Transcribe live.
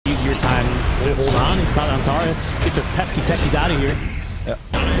your time. Hold on, he's caught on Taurus. Get this pesky techies out of here.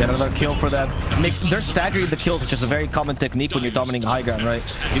 Get another kill for them. They're staggering the kills, which is a very common technique when you're dominating high ground, right?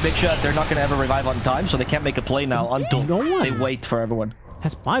 You make sure that they're not going to ever revive on time, so they can't make a play now until they wait for everyone.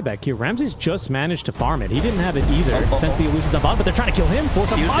 Has buyback here. Ramzes just managed to farm it. He didn't have it either. Sent the illusions above, but they're trying to kill him.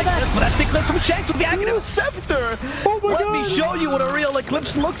 Force a buyback. But that's the eclipse from Shanks with the Aghanim Scepter. Oh my God. Let me show you what a real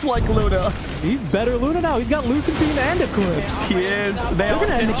eclipse looks like, Luna. He's better Luna now. He's got Lucid Beam and Eclipse. He is. They're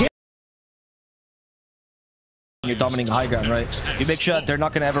gonna end the game. You're dominating high ground, right? You make sure that they're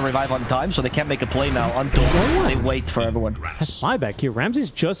not going to ever revive on time, so they can't make a play now until they wait for everyone. Has buyback here.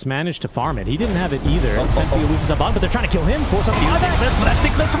 Ramzes just managed to farm it. He didn't have it either. Sent the illusions above, but they're trying to kill him. Force a buyback. But that's the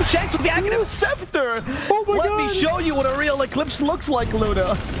eclipse from Shanks with the Aghanim Scepter. Oh my Let God. me show you what a real eclipse looks like,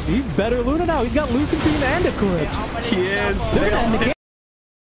 Luna. He's better Luna now. He's got Lucid Beam and Eclipse. He is. They're gonna end the game.